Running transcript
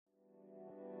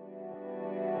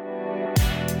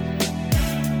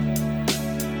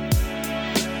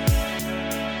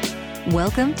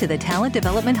Welcome to the Talent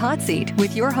Development Hot Seat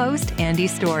with your host, Andy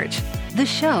Storch. The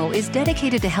show is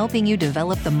dedicated to helping you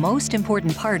develop the most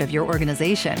important part of your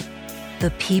organization,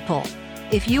 the people.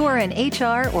 If you are in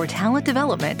HR or talent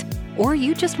development, or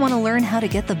you just want to learn how to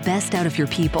get the best out of your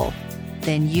people,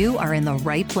 then you are in the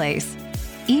right place.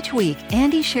 Each week,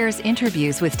 Andy shares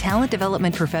interviews with talent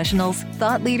development professionals,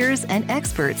 thought leaders, and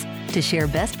experts to share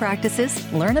best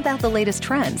practices, learn about the latest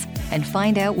trends, and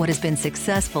find out what has been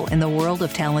successful in the world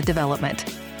of talent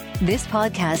development. This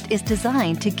podcast is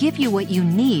designed to give you what you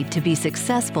need to be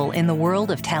successful in the world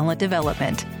of talent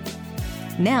development.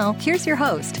 Now, here's your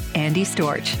host, Andy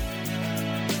Storch.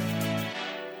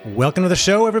 Welcome to the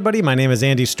show, everybody. My name is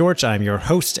Andy Storch. I'm your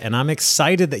host, and I'm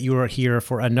excited that you are here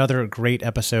for another great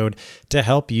episode to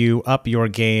help you up your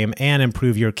game and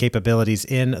improve your capabilities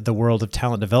in the world of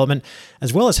talent development,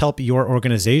 as well as help your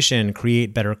organization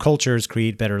create better cultures,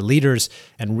 create better leaders,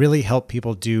 and really help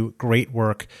people do great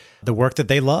work, the work that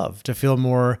they love, to feel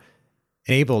more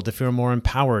enabled, to feel more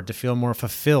empowered, to feel more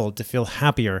fulfilled, to feel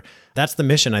happier. That's the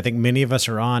mission I think many of us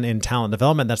are on in talent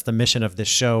development. That's the mission of this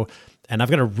show. And I've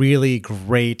got a really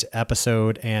great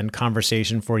episode and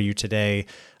conversation for you today.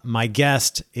 My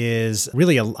guest is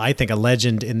really, I think, a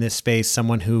legend in this space,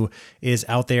 someone who is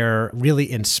out there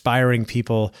really inspiring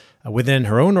people within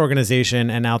her own organization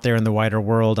and out there in the wider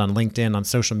world, on LinkedIn, on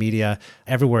social media,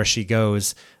 everywhere she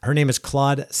goes. Her name is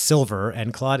Claude Silver,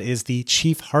 and Claude is the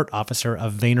Chief Heart Officer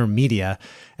of VaynerMedia.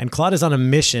 And Claude is on a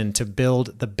mission to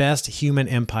build the best human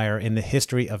empire in the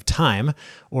history of time,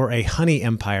 or a honey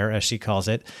empire, as she calls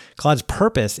it. Claude's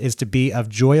purpose is to be of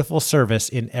joyful service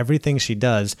in everything she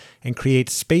does and create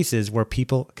spaces where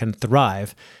people can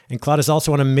thrive. And Claude is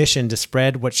also on a mission to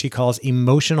spread what she calls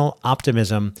emotional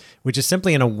optimism, which is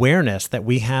simply an awareness that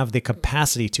we have the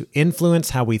capacity to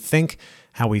influence how we think,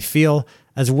 how we feel,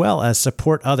 as well as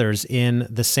support others in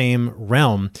the same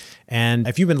realm. And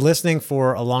if you've been listening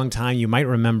for a long time, you might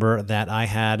remember that I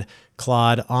had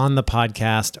Claude on the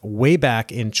podcast way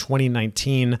back in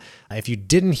 2019. If you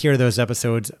didn't hear those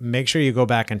episodes, make sure you go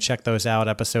back and check those out,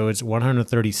 episodes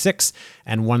 136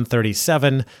 and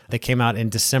 137. They came out in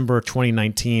December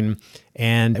 2019,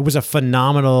 and it was a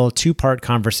phenomenal two-part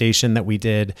conversation that we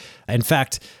did. In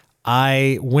fact,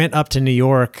 I went up to New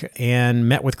York and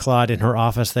met with Claude in her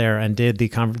office there and did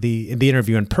the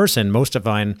interview in person. Most of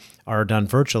mine are done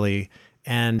virtually,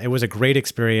 and it was a great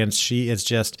experience. She is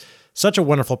just such a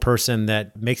wonderful person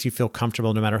that makes you feel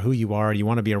comfortable no matter who you are, you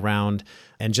want to be around,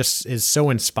 and just is so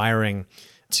inspiring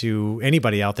to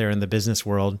anybody out there in the business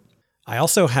world. I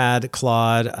also had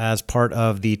Claude as part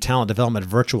of the Talent Development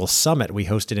Virtual Summit we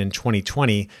hosted in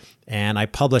 2020, and I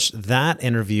published that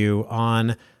interview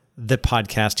on the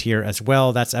podcast here as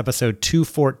well. That's episode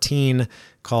 214,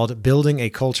 called Building a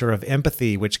Culture of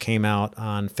Empathy, which came out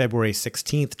on February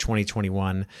 16th,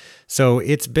 2021. So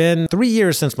it's been 3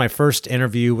 years since my first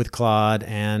interview with Claude,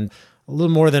 and a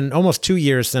little more than almost 2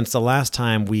 years since the last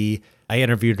time I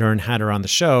interviewed her and had her on the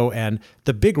show. And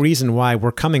the big reason why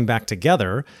we're coming back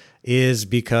together is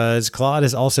because Claude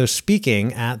is also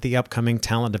speaking at the upcoming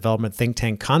Talent Development Think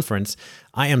Tank Conference.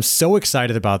 I am so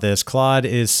excited about this. Claude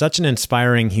is such an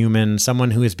inspiring human,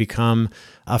 someone who has become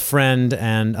a friend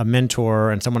and a mentor,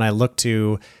 and someone I look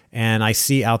to and I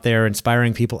see out there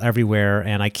inspiring people everywhere.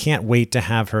 And I can't wait to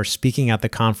have her speaking at the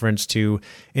conference to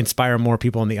inspire more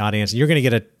people in the audience. You're going to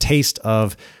get a taste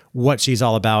of what she's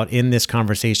all about in this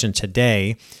conversation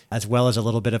today, as well as a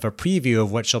little bit of a preview of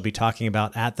what she'll be talking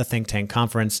about at the Think Tank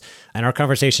Conference. And our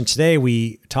conversation today,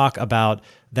 we talk about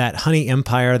that honey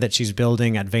empire that she's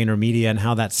building at VaynerMedia and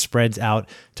how that spreads out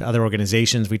to other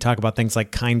organizations. We talk about things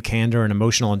like kind candor and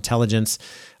emotional intelligence.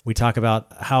 We talk about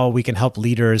how we can help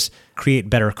leaders create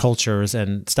better cultures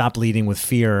and stop leading with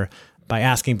fear by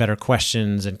asking better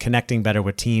questions and connecting better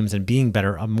with teams and being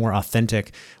better, more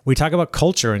authentic. We talk about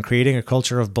culture and creating a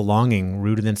culture of belonging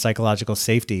rooted in psychological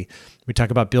safety. We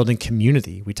talk about building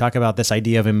community. We talk about this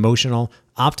idea of emotional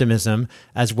optimism,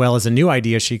 as well as a new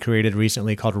idea she created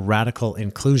recently called radical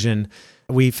inclusion.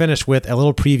 We finish with a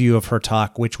little preview of her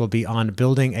talk, which will be on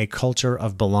building a culture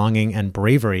of belonging and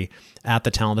bravery at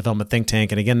the Talent Development Think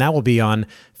Tank. And again, that will be on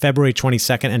February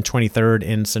 22nd and 23rd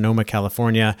in Sonoma,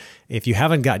 California. If you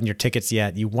haven't gotten your tickets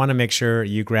yet, you want to make sure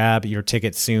you grab your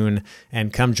tickets soon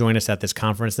and come join us at this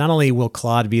conference. Not only will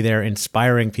Claude be there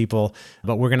inspiring people,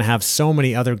 but we're going to have so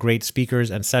many other great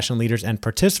speakers and session leaders and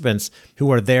participants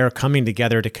who are there coming together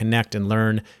together to connect and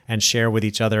learn and share with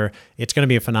each other. It's going to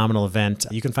be a phenomenal event.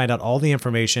 You can find out all the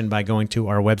information by going to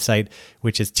our website,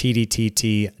 which is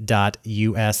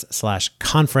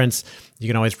tdtt.us/conference. You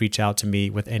can always reach out to me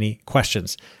with any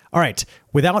questions. All right,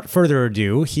 without further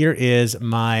ado, here is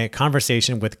my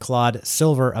conversation with Claude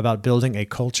Silver about building a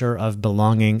culture of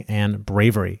belonging and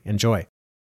bravery. Enjoy.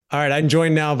 All right, I'm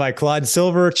joined now by Claude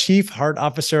Silver, Chief Heart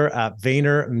Officer at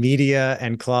VaynerMedia.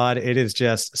 And Claude, it is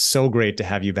just so great to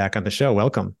have you back on the show.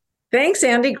 Welcome. Thanks,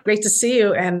 Andy. Great to see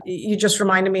you. And you just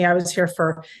reminded me I was here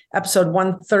for episode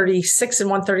 136 and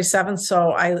 137.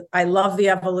 So I love the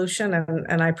evolution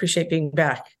and I appreciate being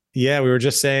back. Yeah, we were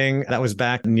just saying that was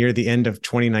back near the end of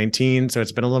 2019. So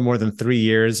it's been a little more than 3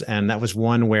 years. And that was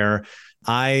one where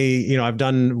I've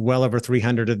done well over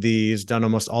 300 of these, done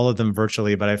almost all of them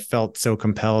virtually, but I felt so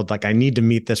compelled, like I need to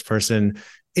meet this person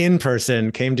in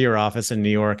person, came to your office in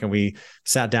New York, and we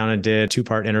sat down and did a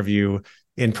 2-part interview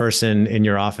in person in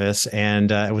your office.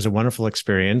 And it was a wonderful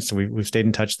experience. We've stayed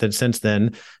in touch since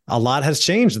then. A lot has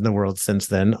changed in the world since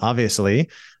then, obviously,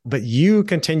 but you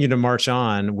continue to march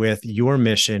on with your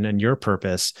mission and your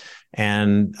purpose.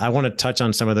 And I want to touch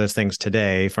on some of those things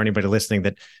today. For anybody listening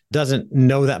that doesn't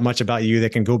know that much about you, they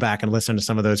can go back and listen to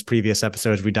some of those previous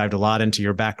episodes. We dived a lot into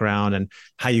your background and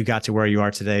how you got to where you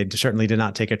are today. Certainly did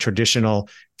not take a traditional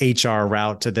HR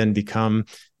route to then become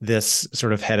this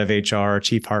sort of head of HR,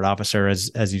 chief heart officer,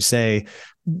 as you say.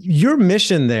 Your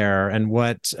mission there and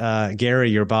what Gary,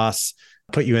 your boss,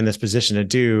 put you in this position to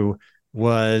do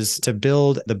was to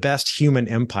build the best human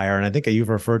empire. And I think you've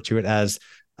referred to it as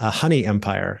a honey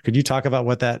empire. Could you talk about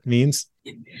what that means?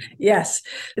 Yes.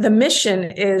 The mission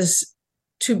is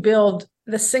to build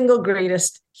the single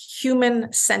greatest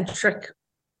human-centric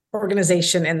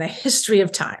organization in the history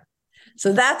of time.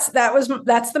 So that's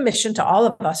the mission to all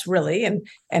of us, really.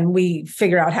 And we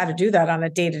figure out how to do that on a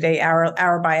day-to-day,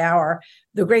 hour by hour.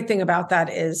 The great thing about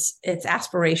that is it's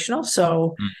aspirational.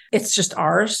 So it's just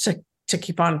ours to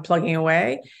keep on plugging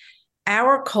away.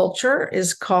 Our culture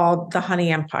is called the Honey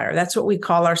Empire. That's what we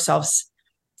call ourselves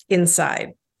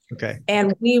inside. Okay.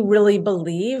 And we really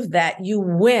believe that you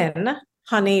win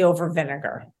honey over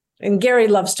vinegar. And Gary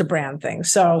loves to brand things.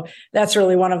 So that's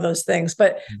really one of those things.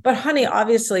 But honey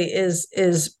obviously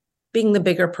is being the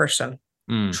bigger person,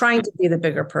 trying to be the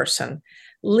bigger person,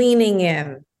 leaning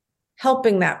in,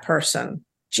 helping that person,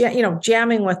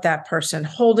 jamming with that person,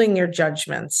 holding your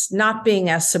judgments, not being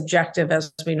as subjective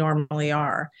as we normally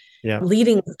are. Yeah.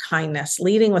 Leading with kindness,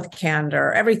 leading with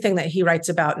candor, everything that he writes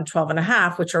about in 12 and a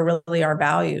half, which are really our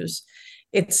values.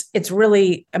 It's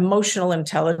really emotional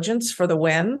intelligence for the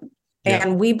win. Yeah.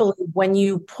 And we believe when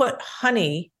you put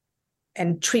honey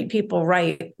and treat people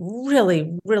right,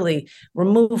 really, really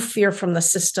remove fear from the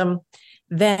system,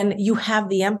 then you have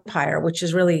the empire, which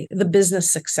is really the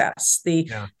business success,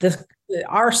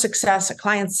 our success, a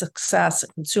client's success, a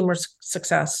consumer's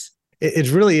success.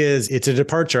 It really is. It's a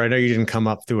departure. I know you didn't come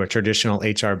up through a traditional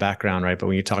HR background, right? But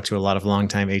when you talk to a lot of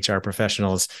longtime HR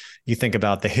professionals, you think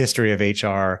about the history of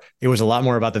HR. It was a lot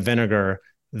more about the vinegar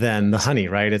than the honey,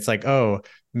 right? It's like, oh,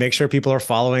 make sure people are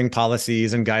following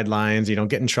policies and guidelines. You don't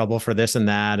get in trouble for this and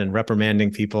that and reprimanding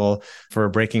people for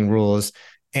breaking rules.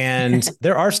 And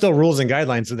there are still rules and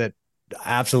guidelines that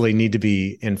absolutely need to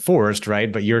be enforced,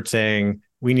 right? But you're saying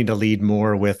we need to lead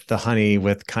more with the honey,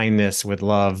 with kindness, with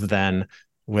love than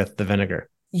with the vinegar.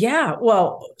 Yeah,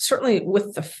 well, certainly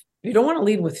you don't want to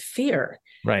lead with fear.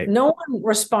 Right. No one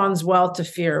responds well to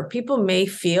fear. People may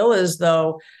feel as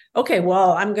though, okay,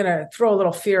 well, I'm going to throw a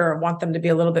little fear or want them to be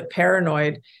a little bit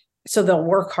paranoid. So they'll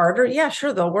work harder. Yeah,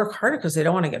 sure. They'll work harder because they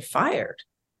don't want to get fired.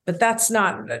 But that's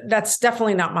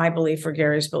definitely not my belief or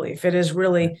Gary's belief. It is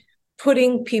really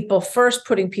putting people first,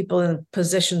 putting people in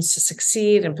positions to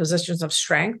succeed and positions of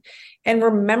strength. And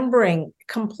remembering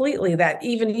completely that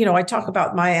even, I talk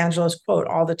about Maya Angelou's quote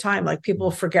all the time, like people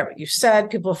forget what you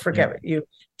said, people forget what you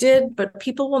did, but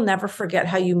people will never forget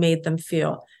how you made them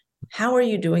feel. How are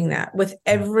you doing that with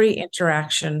every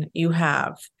interaction you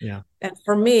have? Yeah. And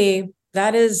for me,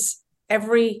 that is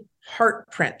every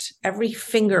heart print, every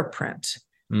fingerprint,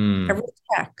 every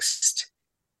text.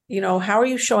 How are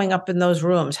you showing up in those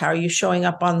rooms? How are you showing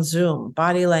up on Zoom,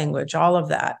 body language, all of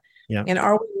that? Yeah. And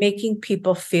are we making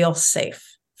people feel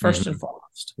safe first and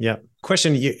foremost? Yeah.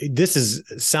 Question.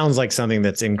 Sounds like something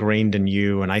that's ingrained in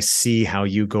you. And I see how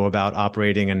you go about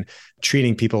operating and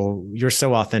treating people. You're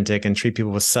so authentic and treat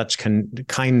people with such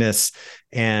kindness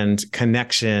and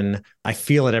connection. I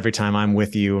feel it every time I'm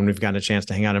with you, and we've gotten a chance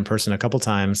to hang out in person a couple of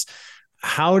times.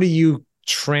 How do you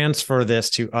transfer this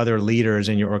to other leaders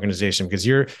in your organization? Because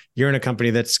you're in a company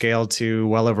that's scaled to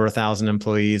well over 1,000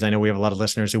 employees. I know we have a lot of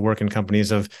listeners who work in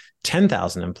companies of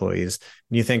 10,000 employees.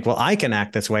 And you think, well, I can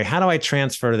act this way. How do I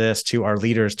transfer this to our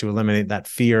leaders to eliminate that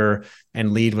fear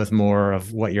and lead with more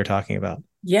of what you're talking about?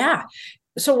 Yeah.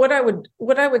 So what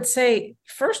I would say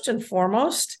first and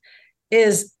foremost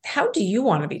is, how do you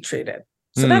want to be treated?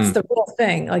 So that's the real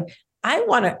thing. Like, I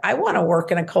want to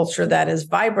work in a culture that is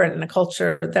vibrant, and a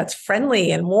culture that's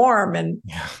friendly and warm, and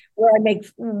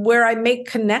where I make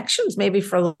connections maybe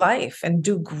for life and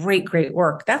do great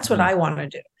work. That's what I want to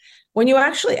do. When you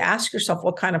actually ask yourself,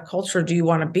 what kind of culture do you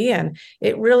want to be in?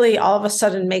 It really all of a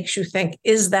sudden makes you think,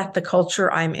 is that the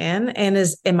culture I'm in? And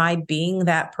am I being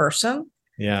that person?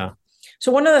 Yeah.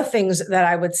 So one of the things that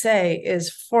I would say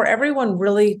is for everyone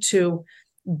really to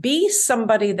be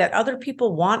somebody that other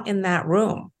people want in that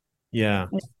room. Yeah.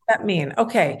 What does that mean?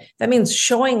 Okay. That means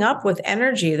showing up with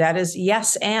energy that is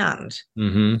yes and.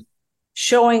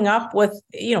 Showing up with,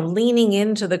 leaning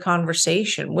into the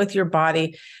conversation with your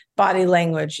body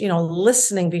language,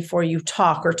 listening before you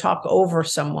talk or talk over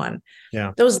someone.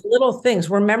 Yeah. Those little things,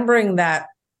 remembering that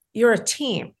you're a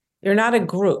team. You're not a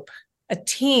group. A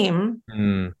team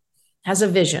has a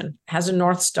vision, has a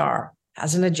North Star,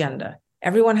 has an agenda.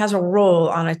 Everyone has a role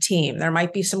on a team. There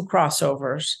might be some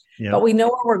crossovers, but we know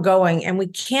where we're going, and we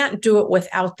can't do it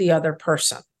without the other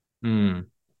person.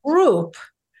 Group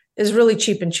is really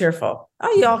cheap and cheerful.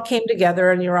 Oh, you all came together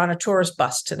and you're on a tourist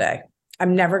bus today.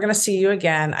 I'm never going to see you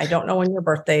again. I don't know when your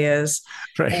birthday is.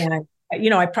 Right. And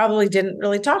I probably didn't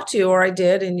really talk to you, or I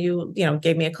did, and you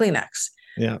gave me a Kleenex.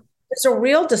 Yeah. There's a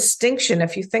real distinction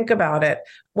if you think about it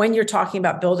when you're talking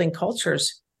about building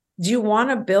cultures. Do you want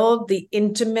to build the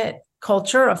intimate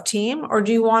culture of team, or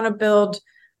do you want to build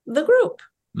the group?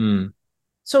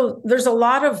 So there's a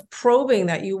lot of probing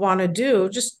that you want to do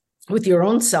just with your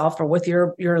own self or with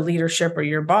your leadership or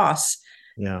your boss.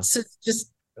 Yeah. So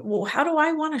just, well, how do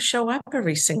I want to show up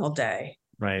every single day?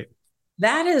 Right.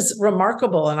 That is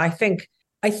remarkable. And I think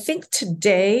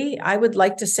today I would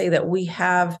like to say that we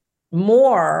have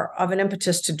more of an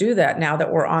impetus to do that now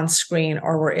that we're on screen,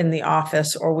 or we're in the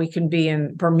office, or we can be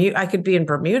in Bermuda. I could be in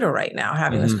Bermuda right now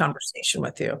having this conversation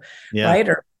with you, right?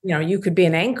 Or, you could be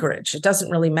in Anchorage. It doesn't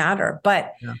really matter,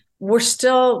 but we're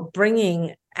still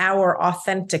bringing our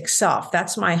authentic self.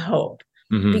 That's my hope,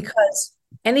 because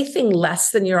anything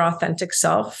less than your authentic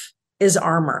self is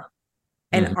armor,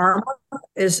 and armor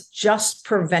is just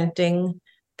preventing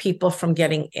people from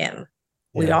getting in.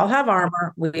 We all have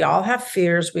armor. We all have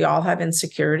fears. We all have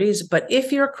insecurities. But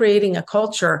if you're creating a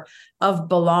culture of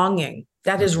belonging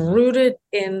that is rooted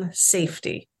in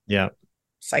safety,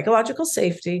 psychological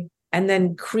safety, and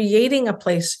then creating a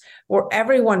place where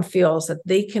everyone feels that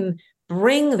they can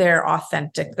bring their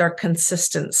authentic, their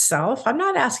consistent self. I'm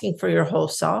not asking for your whole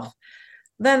self.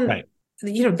 Then,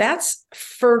 that's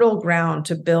fertile ground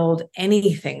to build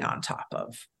anything on top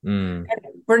of. And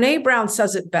Brené Brown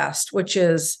says it best, which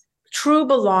is, true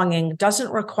belonging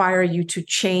doesn't require you to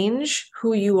change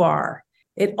who you are.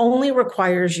 It only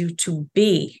requires you to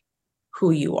be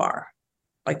who you are.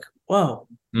 Like, whoa.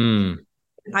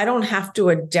 I don't have to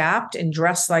adapt and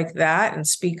dress like that and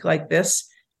speak like this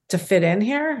to fit in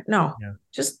here. No,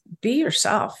 just be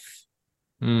yourself.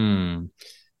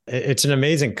 It's an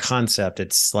amazing concept.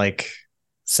 It's like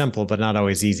simple, but not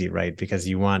always easy, right? Because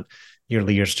you want your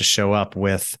leaders to show up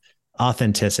with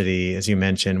authenticity, as you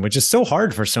mentioned, which is so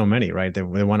hard for so many, right? They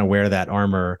want to wear that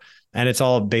armor, and it's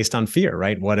all based on fear,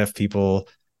 right? What if people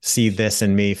see this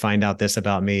in me, find out this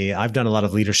about me? I've done a lot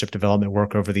of leadership development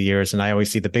work over the years, and I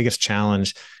always see the biggest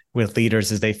challenge with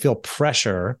leaders is they feel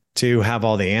pressure to have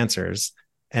all the answers.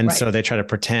 And so they try to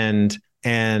pretend.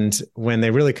 And when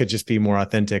they really could just be more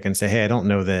authentic and say, hey, I don't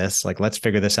know this, like, let's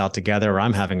figure this out together, or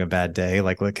I'm having a bad day.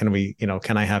 Like,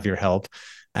 can I have your help?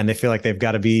 And they feel like they've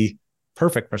got to be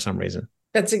perfect for some reason.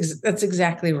 That's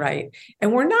exactly right.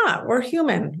 And we're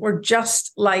human. We're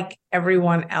just like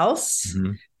everyone else.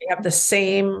 We have the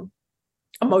same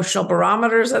emotional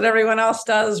barometers that everyone else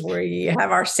does. We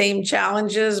have our same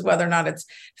challenges, whether or not it's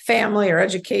family or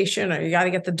education, or you got to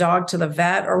get the dog to the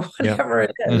vet or whatever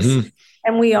it is.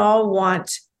 And we all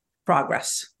want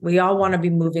progress. We all want to be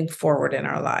moving forward in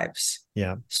our lives.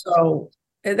 Yeah. So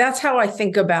that's how I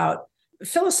think about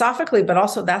philosophically, but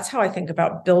also that's how I think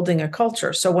about building a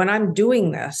culture. So when I'm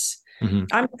doing this,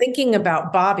 I'm thinking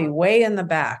about Bobby way in the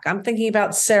back. I'm thinking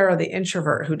about Sarah, the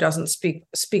introvert who doesn't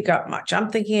speak up much.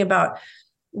 I'm thinking about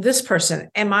this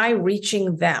person. Am I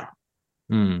reaching them?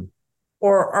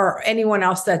 Or anyone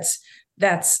else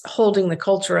that's holding the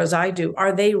culture as I do?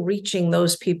 Are they reaching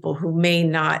those people who may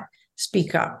not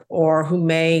speak up or who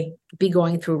may be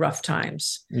going through rough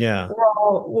times. Yeah.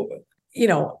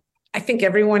 Well, I think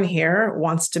everyone here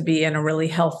wants to be in a really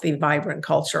healthy, vibrant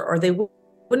culture, or they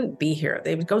wouldn't be here.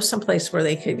 They would go someplace where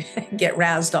they could get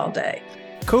razzed all day.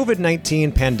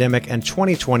 COVID-19 pandemic and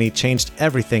 2020 changed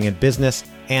everything in business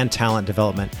and talent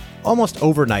development. Almost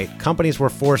overnight, companies were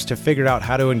forced to figure out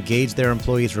how to engage their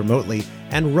employees remotely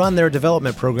and run their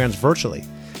development programs virtually.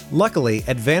 Luckily,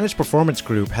 Advantage Performance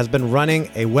Group has been running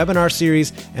a webinar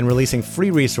series and releasing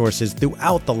free resources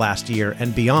throughout the last year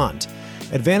and beyond.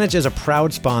 Advantage is a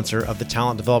proud sponsor of the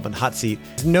Talent Development Hot Seat,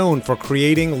 known for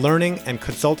creating, learning, and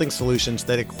consulting solutions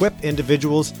that equip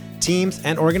individuals, teams,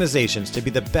 and organizations to be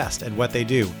the best at what they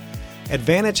do.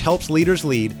 Advantage helps leaders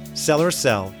lead, sellers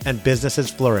sell, and businesses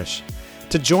flourish.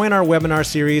 To join our webinar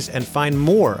series and find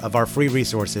more of our free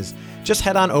resources, just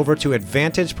head on over to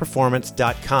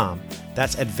advantageperformance.com.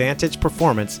 That's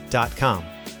advantageperformance.com.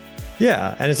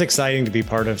 Yeah, and it's exciting to be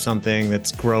part of something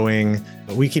that's growing.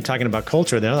 We keep talking about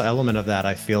culture. The other element of that,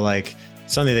 I feel like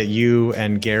something that you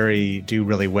and Gary do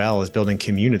really well is building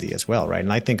community as well, right?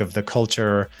 And I think of the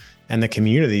culture and the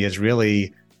community as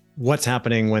really what's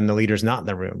happening when the leader's not in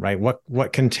the room, right?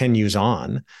 What continues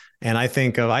on. And I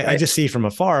think of, I just see from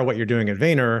afar what you're doing at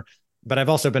Vayner, but I've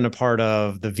also been a part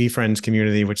of the VeeFriends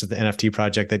community, which is the NFT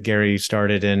project that Gary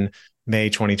started in May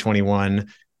 2021.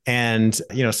 And,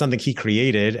 something he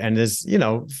created and is,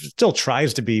 still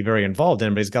tries to be very involved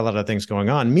in, but he's got a lot of things going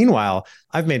on. Meanwhile,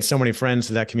 I've made so many friends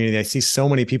to that community. I see so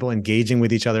many people engaging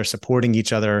with each other, supporting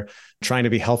each other, trying to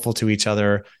be helpful to each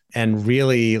other, and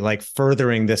really like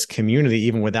furthering this community,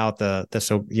 even without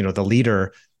the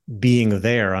leader being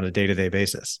there on a day-to-day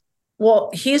basis.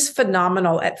 Well, he's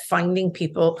phenomenal at finding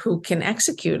people who can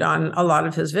execute on a lot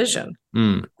of his vision.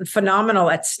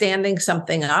 Phenomenal at standing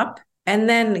something up and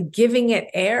then giving it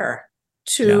air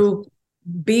to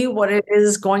be what it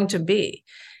is going to be.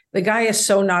 The guy is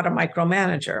so not a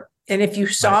micromanager. And if you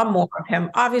saw more of him,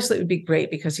 obviously it would be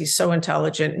great because he's so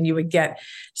intelligent and you would get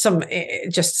some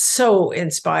just so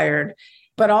inspired.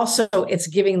 But also it's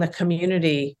giving the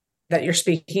community that you're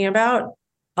speaking about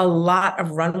a lot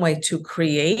of runway to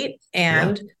create.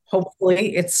 And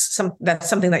hopefully that's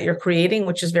something that you're creating,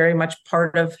 which is very much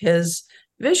part of his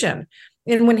vision.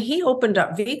 And when he opened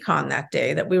up VeeCon that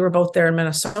day that we were both there in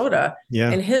Minnesota,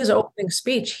 in his opening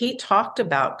speech, he talked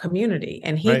about community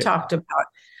and he talked about,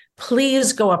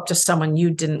 please go up to someone you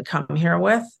didn't come here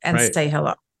with and say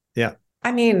hello. Yeah.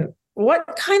 I mean, what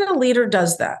kind of leader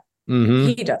does that? Mm-hmm.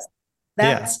 He does.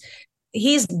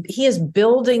 He is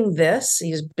building this.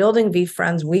 He's building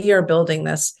VeeFriends. We are building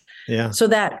this so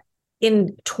that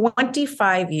in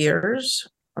 25 years,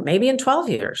 or maybe in 12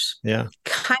 years,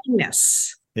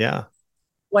 kindness.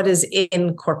 What is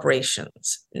in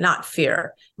corporations, not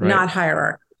fear, not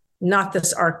hierarchy, not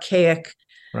this archaic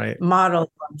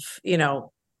model of,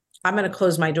 I'm going to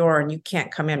close my door and you can't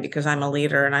come in because I'm a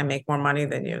leader and I make more money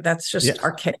than you. That's just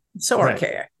archaic. So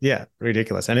archaic. Yeah,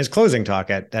 ridiculous. And his closing talk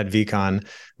at VeeCon,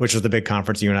 which was the big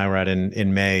conference you and I were at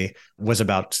in May, was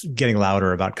about getting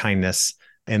louder about kindness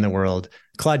in the world.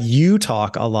 Claude, you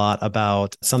talk a lot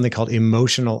about something called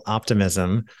emotional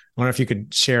optimism. I wonder if you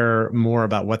could share more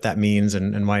about what that means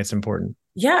and why it's important.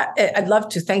 Yeah, I'd love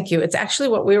to. Thank you. It's actually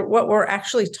what we're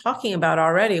actually talking about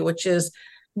already, which is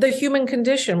the human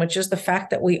condition, which is the fact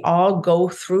that we all go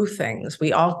through things.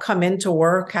 We all come into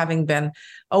work having been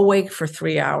awake for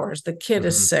 3 hours. The kid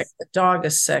is sick. The dog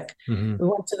is sick. We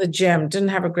went to the gym, didn't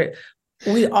have a great...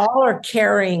 We all are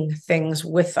carrying things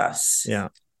with us.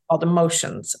 Called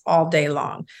emotions all day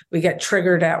long. We get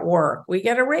triggered at work. We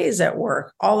get a raise at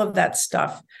work, all of that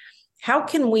stuff. How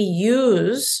can we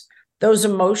use those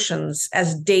emotions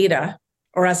as data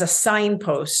or as a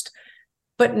signpost,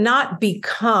 but not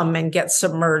become and get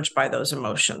submerged by those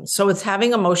emotions? So it's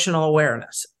having emotional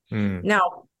awareness.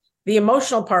 Now, the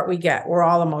emotional part we get, we're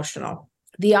all emotional.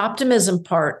 The optimism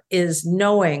part is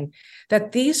knowing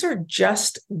that these are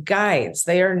just guides.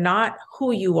 They are not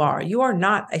who you are. You are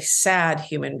not a sad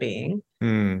human being.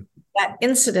 That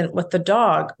incident with the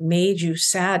dog made you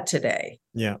sad today.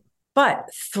 But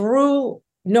through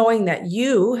knowing that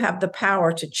you have the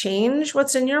power to change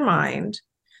what's in your mind,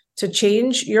 to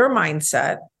change your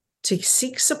mindset, to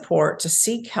seek support, to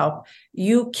seek help,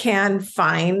 you can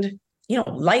find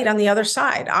light on the other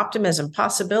side, optimism,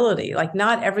 possibility. Like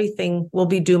not everything will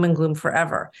be doom and gloom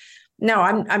forever. Now,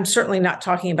 I'm certainly not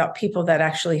talking about people that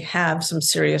actually have some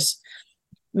serious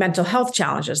mental health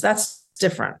challenges. That's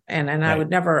different. And I would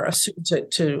never assume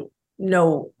to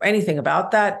know anything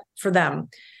about that for them.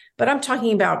 But I'm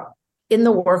talking about in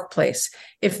the workplace.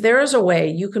 If there is a way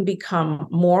you can become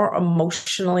more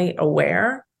emotionally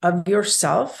aware of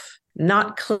yourself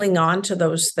not cling on to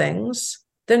those things,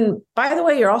 then by the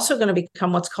way, you're also going to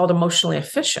become what's called emotionally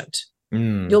efficient.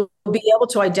 You'll be able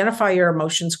to identify your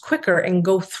emotions quicker and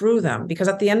go through them, because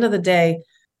at the end of the day,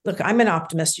 look, I'm an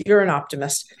optimist. You're an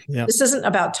optimist. Yep. This isn't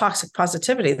about toxic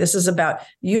positivity. This is about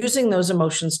using those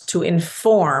emotions to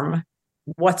inform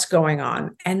what's going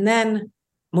on and then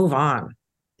move on.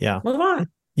 Yeah. Move on.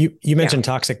 You mentioned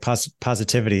toxic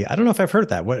positivity. I don't know if I've heard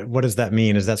that. What does that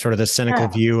mean? Is that sort of the cynical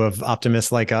view of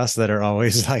optimists like us that are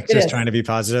always like just trying to be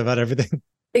positive about everything?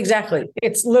 Exactly.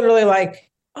 It's literally like,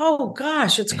 oh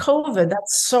gosh, it's COVID.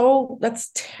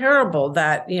 That's terrible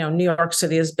that, New York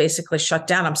City is basically shut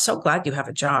down. I'm so glad you have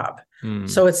a job.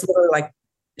 So it's literally like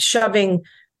shoving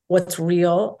what's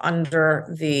real under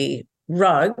the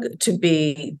rug to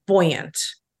be buoyant,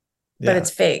 but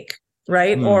it's fake,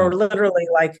 right? Or literally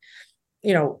like,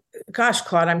 gosh,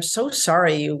 Claude, I'm so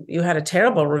sorry you had a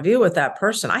terrible review with that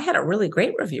person. I had a really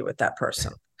great review with that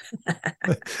person.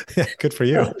 Yeah, good for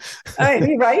you.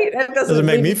 Right? That doesn't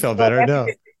make me feel better, no.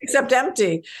 Except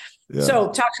empty. Yeah.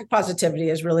 So toxic positivity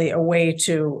is really a way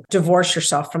to divorce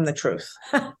yourself from the truth.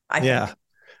 I think.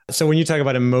 So when you talk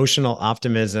about emotional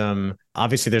optimism,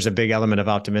 obviously there's a big element of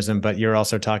optimism, but you're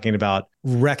also talking about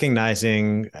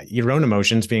recognizing your own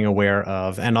emotions, being aware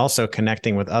of, and also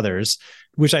connecting with others,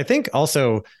 which I think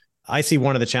also I see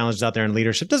one of the challenges out there in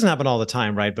leadership. Doesn't happen all the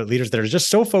time, right? But leaders that are just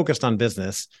so focused on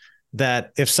business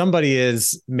that if somebody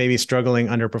is maybe struggling,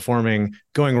 underperforming,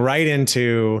 going right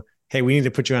into, hey, we need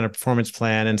to put you on a performance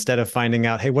plan instead of finding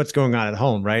out, hey, what's going on at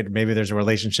home, right? Maybe there's a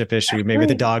relationship issue. Maybe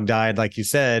the dog died, like you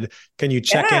said. Can you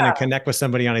check in and connect with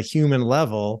somebody on a human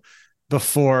level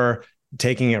before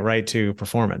taking it right to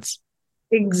performance?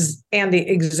 Andy,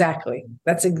 exactly.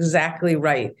 That's exactly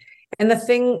right. And the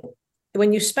thing,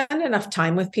 when you spend enough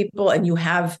time with people and you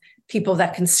have people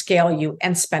that can scale you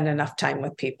and spend enough time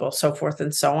with people, so forth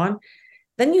and so on,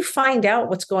 then you find out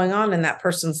what's going on in that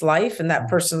person's life and that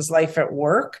person's life at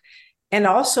work. And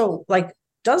also, like,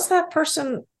 does that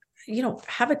person,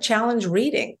 have a challenge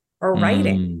reading or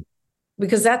writing?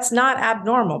 Because that's not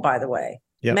abnormal, by the way.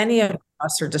 Yep. Many of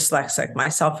us are dyslexic,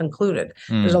 myself included.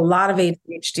 There's a lot of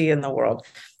ADHD in the world.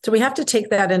 So we have to take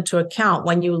that into account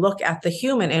when you look at the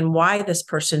human and why this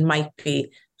person might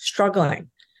be struggling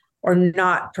or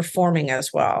not performing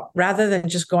as well, rather than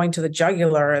just going to the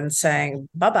jugular and saying,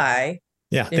 bye-bye.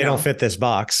 Yeah, they don't fit this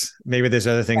box. Maybe there's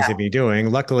other things they'd be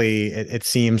doing. Luckily, it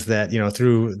seems that,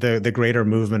 through the greater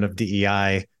movement of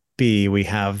DEI-B, we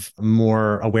have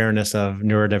more awareness of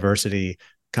neurodiversity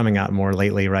coming out more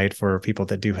lately, right? For people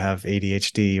that do have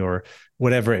ADHD or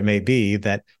whatever it may be,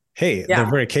 that, hey, they're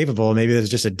very capable. Maybe there's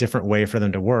just a different way for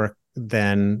them to work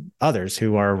than others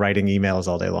who are writing emails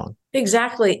all day long.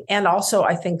 Exactly. And also,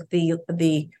 I think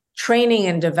the training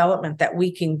and development that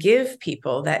we can give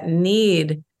people that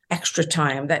need extra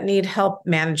time, that need help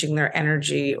managing their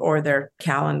energy or their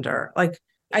calendar. Like,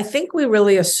 I think we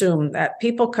really assume that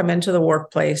people come into the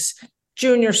workplace,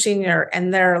 junior, senior,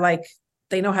 and they're like,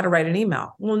 they know how to write an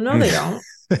email. Well, no, they don't.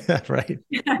 Right.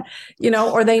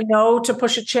 Or they know to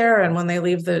push a chair in when they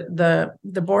leave the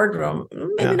boardroom.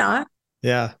 Maybe not.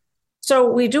 Yeah. So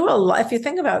we do a lot. If you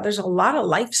think about it, there's a lot of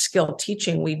life skill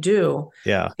teaching we do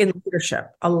in leadership,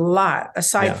 a lot,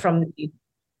 aside from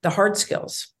the hard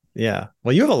skills. Yeah.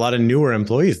 Well, you have a lot of newer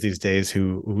employees these days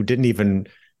who didn't even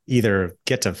either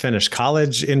get to finish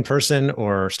college in person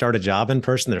or start a job in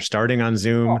person. They're starting on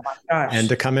Zoom, and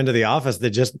to come into the office,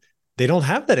 they don't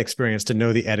have that experience to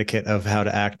know the etiquette of how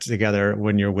to act together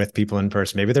when you're with people in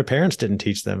person. Maybe their parents didn't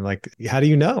teach them. Like, how do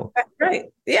you know? Right.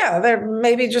 Yeah. They're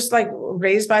maybe just like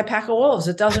raised by a pack of wolves.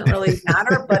 It doesn't really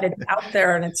matter, but it's out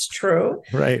there and it's true.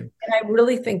 Right. And I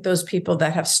really think those people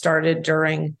that have started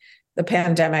during the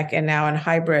pandemic and now in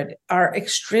hybrid are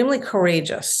extremely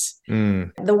courageous.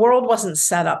 The world wasn't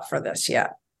set up for this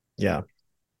yet. Yeah.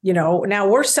 Now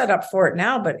we're set up for it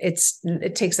now, but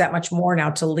it takes that much more now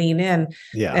to lean in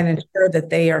and ensure that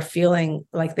they are feeling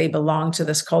like they belong to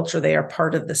this culture. They are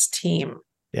part of this team.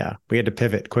 Yeah. We had to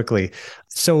pivot quickly.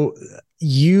 So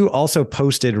you also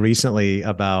posted recently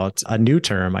about a new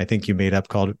term I think you made up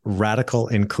called radical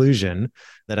inclusion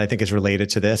that I think is related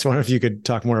to this. I wonder if you could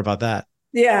talk more about that.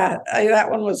 Yeah, that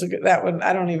one was that one.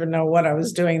 I don't even know what I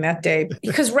was doing that day,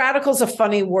 because radical is a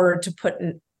funny word to put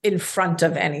in front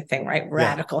of anything, right?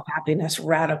 Radical happiness,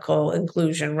 radical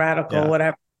inclusion, radical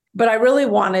whatever. But I really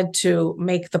wanted to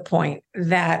make the point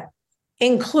that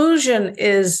inclusion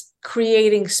is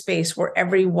creating space where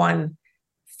everyone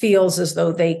feels as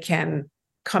though they can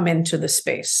come into the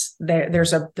space.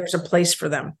 There's a place for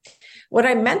them. What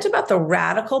I meant about the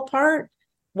radical part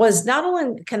was not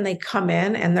only can they come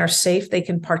in and they're safe, they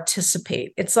can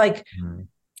participate. It's like,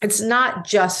 it's not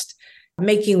just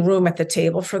making room at the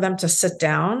table for them to sit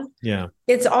down. Yeah.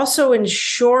 It's also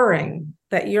ensuring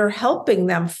that you're helping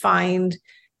them find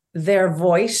their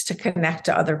voice to connect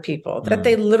to other people, that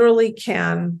they literally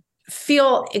can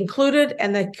feel included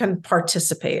and they can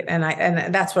participate.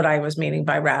 And that's what I was meaning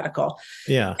by radical.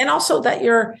 Yeah. And also that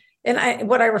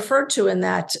what I referred to in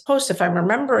that post, if I'm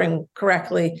remembering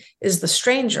correctly, is the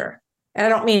stranger. And I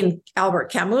don't mean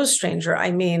Albert Camus' stranger.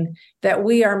 I mean that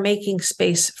we are making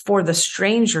space for the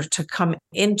stranger to come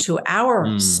into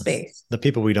our space. The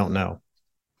people we don't know.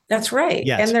 That's right.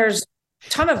 Yes. And there's a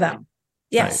ton of them.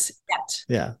 Yes. Right. Yet.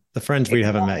 Yeah. The friends we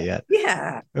haven't met yet.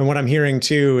 Yeah. And what I'm hearing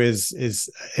too is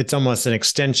it's almost an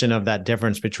extension of that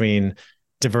difference between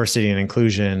diversity and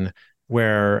inclusion,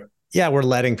 where, yeah, we're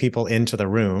letting people into the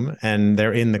room and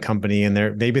they're in the company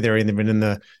and maybe they're even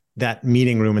in that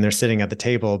meeting room and they're sitting at the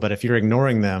table. But if you're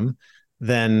ignoring them,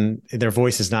 then their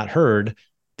voice is not heard.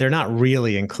 They're not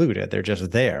really included. They're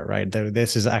just there, right?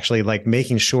 This is actually like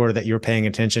making sure that you're paying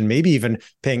attention, maybe even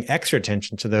paying extra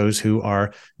attention to those who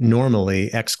are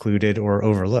normally excluded or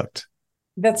overlooked.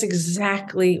 That's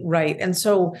exactly right. And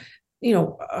so,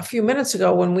 a few minutes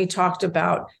ago when we talked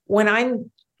about when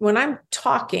I'm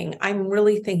talking, I'm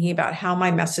really thinking about how my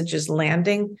message is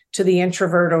landing to the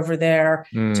introvert over there,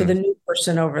 to the new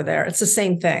person over there. It's the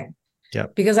same thing.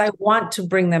 Yep. Because I want to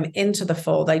bring them into the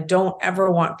fold. I don't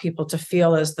ever want people to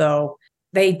feel as though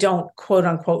they don't quote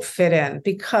unquote fit in,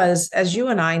 because as you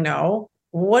and I know,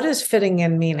 what does fitting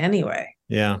in mean anyway?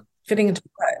 Yeah. Fitting into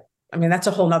what? I mean, that's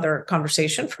a whole nother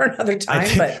conversation for another time.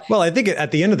 I think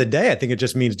at the end of the day, I think it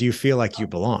just means, do you feel like you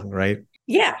belong, right?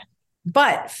 Yeah.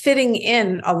 But fitting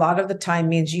in a lot of the time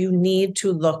means you need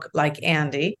to look like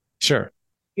Andy. Sure.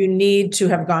 You need to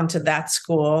have gone to that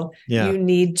school. Yeah. You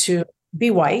need to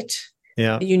be white.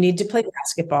 Yeah. You need to play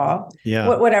basketball. Yeah.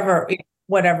 Whatever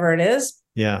it is.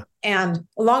 Yeah. And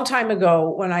a long time ago,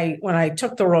 when I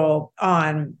took the role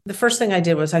on, the first thing I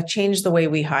did was I changed the way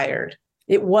we hired.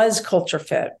 It was culture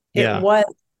fit. It was,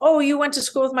 oh, you went to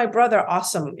school with my brother.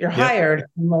 Awesome. You're hired.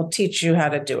 And we'll teach you how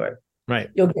to do it. Right.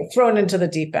 You'll get thrown into the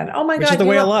deep end. Oh my God. Which is the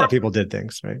way a lot of people did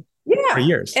things, right? Yeah. For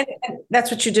years. And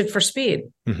that's what you did for speed.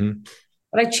 Mm-hmm.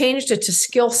 But I changed it to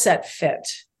skill set fit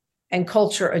and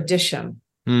culture addition,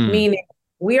 meaning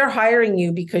we are hiring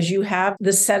you because you have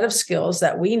the set of skills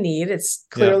that we need. It's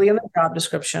clearly in the job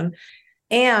description.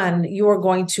 And you are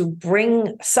going to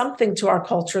bring something to our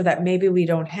culture that maybe we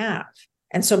don't have.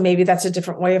 And so maybe that's a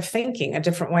different way of thinking, a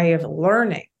different way of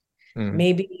learning.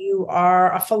 Maybe you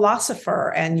are a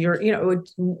philosopher and you're,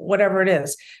 whatever it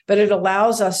is, but it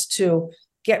allows us to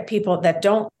get people that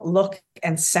don't look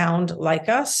and sound like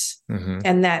us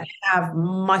and that have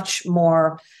much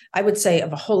more, I would say,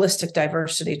 of a holistic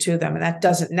diversity to them. And that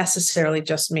doesn't necessarily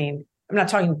just mean, I'm not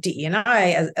talking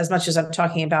DE&I as much as I'm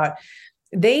talking about,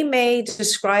 they may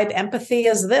describe empathy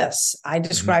as this. I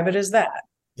describe it as that.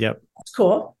 Yep. That's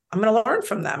cool. I'm going to learn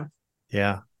from them.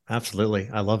 Yeah. Absolutely.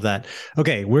 I love that.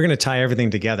 Okay. We're going to tie everything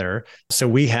together. So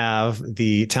we have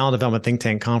the Talent Development Think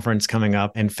Tank Conference coming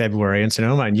up in February in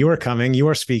Sonoma, and you are coming, you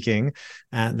are speaking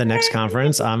at the next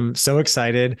conference. I'm so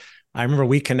excited. I remember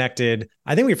we connected,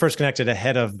 I think we first connected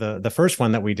ahead of the first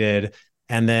one that we did.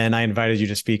 And then I invited you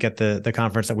to speak at the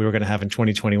conference that we were going to have in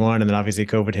 2021. And then obviously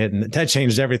COVID hit and that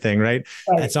changed everything, right?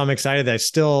 And so I'm excited that I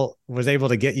still was able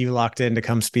to get you locked in to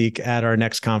come speak at our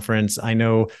next conference. I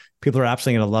know people are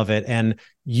absolutely going to love it. And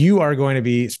you are going to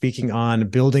be speaking on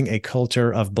building a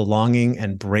culture of belonging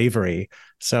and bravery.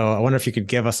 So I wonder if you could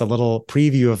give us a little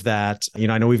preview of that.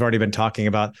 I know we've already been talking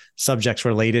about subjects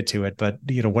related to it, but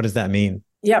what does that mean?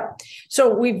 Yep.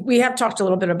 So we have talked a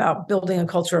little bit about building a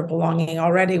culture of belonging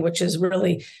already, which is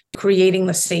really creating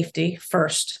the safety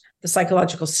first, the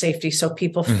psychological safety, so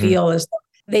people feel as though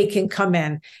they can come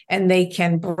in and they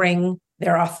can bring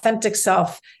their authentic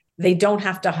self. They don't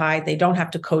have to hide. They don't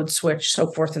have to code switch, so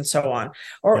forth and so on.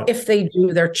 Or if they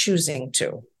do, they're choosing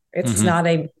to. It's not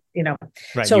a,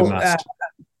 Right, so you must.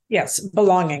 yes,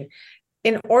 belonging.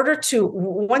 In order to,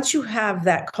 once you have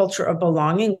that culture of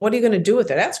belonging, what are you going to do with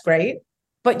it? That's great.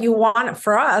 But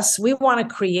for us, we want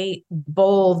to create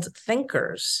bold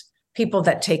thinkers, people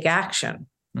that take action,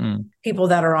 people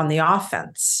that are on the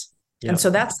offense. Yep. And so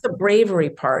that's the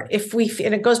bravery part.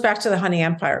 And it goes back to the Honey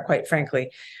Empire, quite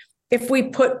frankly. If we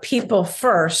put people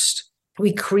first,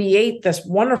 we create this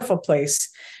wonderful place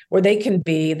where they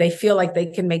feel like they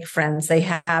can make friends. They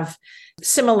have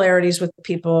similarities with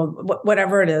people,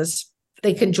 whatever it is.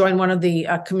 They can join one of the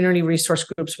community resource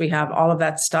groups we have, all of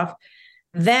that stuff.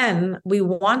 Then we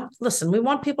want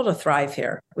people to thrive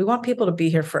here. We want people to be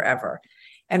here forever.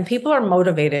 And people are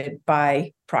motivated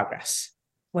by progress.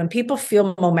 When people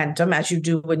feel momentum, as you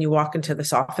do when you walk into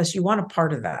this office, you want a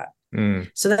part of that.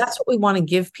 So that's what we want to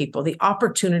give people, the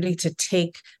opportunity to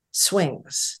take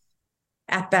swings,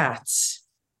 at-bats,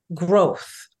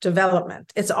 growth,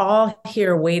 development. It's all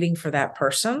here waiting for that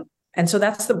person. And so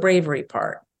that's the bravery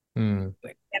part. And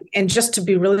just to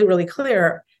be really, really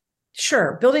clear,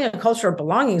 sure, building a culture of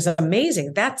belonging is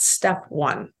amazing. That's step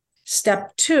one.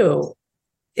 Step two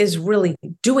is really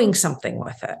doing something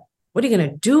with it. What are you going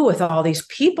to do with all these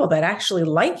people that actually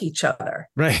like each other?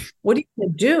 Right. What are you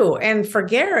going to do? And for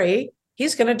Gary,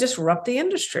 he's going to disrupt the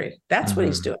industry. That's what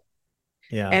he's doing.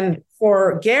 Yeah. And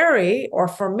for Gary or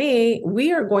for me,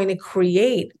 we are going to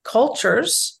create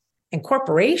cultures and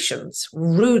corporations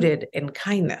rooted in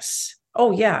kindness.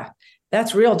 Oh, yeah,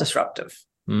 that's real disruptive.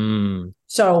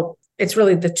 So it's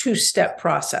really the two-step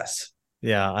process.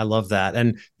 Yeah, I love that.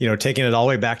 And, taking it all the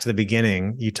way back to the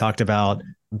beginning, you talked about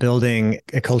building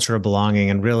a culture of belonging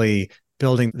and really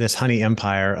building this honey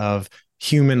empire of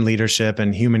human leadership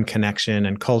and human connection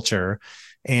and culture.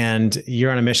 And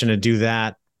you're on a mission to do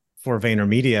that for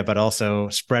VaynerMedia, but also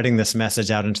spreading this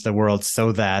message out into the world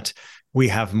so that we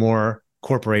have more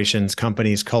corporations,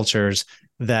 companies, cultures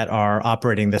that are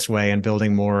operating this way and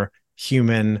building more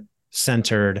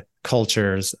human-centered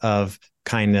cultures of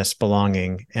kindness,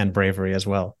 belonging, and bravery as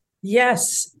well.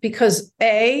 Yes, because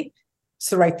A, it's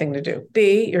the right thing to do.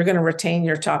 B, you're going to retain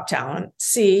your top talent.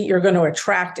 C, you're going to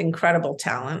attract incredible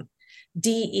talent.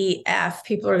 D, E, F,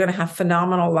 people are going to have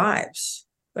phenomenal lives.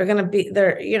 They're going to be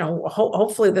there,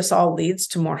 hopefully this all leads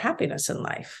to more happiness in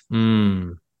life,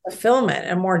 fulfillment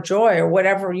and more joy, or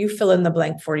whatever you fill in the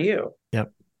blank for you.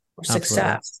 Yep. Or success.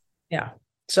 Absolutely. Yeah.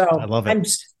 So I love it. I'm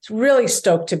really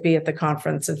stoked to be at the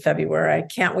conference in February. I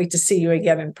can't wait to see you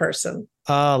again in person.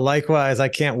 Likewise, I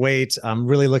can't wait. I'm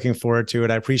really looking forward to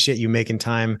it. I appreciate you making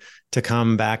time to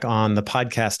come back on the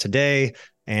podcast today.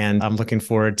 And I'm looking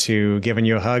forward to giving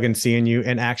you a hug and seeing you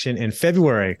in action in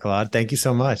February, Claude. Thank you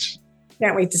so much.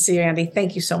 Can't wait to see you, Andy.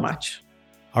 Thank you so much.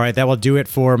 All right, that will do it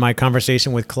for my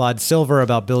conversation with Claude Silver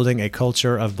about building a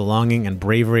culture of belonging and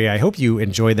bravery. I hope you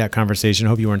enjoyed that conversation. I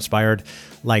hope you were inspired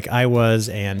like I was.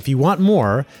 And if you want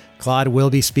more, Claude will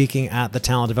be speaking at the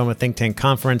Talent Development Think Tank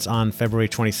Conference on February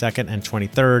 22nd and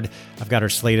 23rd. I've got her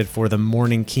slated for the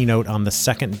morning keynote on the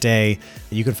second day.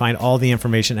 You can find all the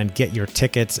information and get your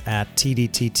tickets at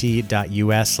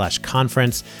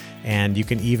tdtt.us/conference. And you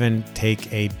can even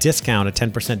take a discount, a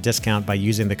 10% discount by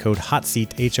using the code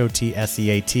HOTSEAT,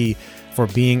 HOTSEAT, for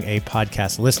being a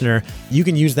podcast listener. You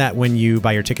can use that when you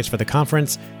buy your tickets for the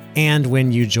conference and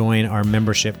when you join our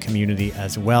membership community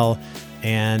as well.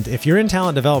 And if you're in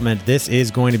talent development, this is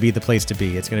going to be the place to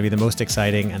be. It's going to be the most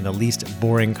exciting and the least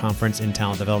boring conference in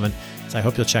talent development. So I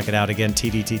hope you'll check it out. Again,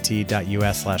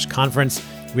 tdtt.us/conference.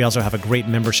 We also have a great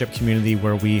membership community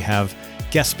where we have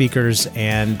guest speakers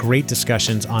and great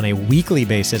discussions on a weekly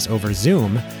basis over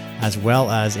Zoom, as well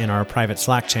as in our private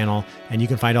Slack channel. And you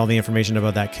can find all the information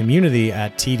about that community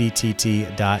at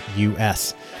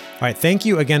tdtt.us. All right, thank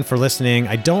you again for listening.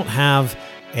 I don't have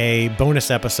a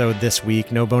bonus episode this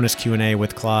week, no bonus Q&A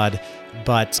with Claude,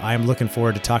 but I'm looking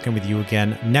forward to talking with you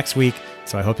again next week.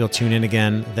 So I hope you'll tune in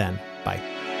again then. Bye.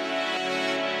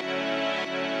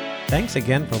 Thanks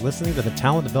again for listening to the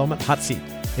Talent Development Hot Seat.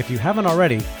 If you haven't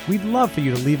already, we'd love for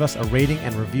you to leave us a rating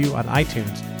and review on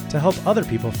iTunes to help other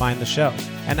people find the show.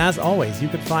 And as always, you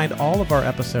can find all of our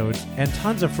episodes and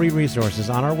tons of free resources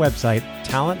on our website,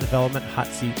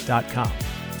 talentdevelopmenthotseat.com.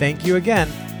 Thank you again,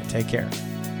 and take care.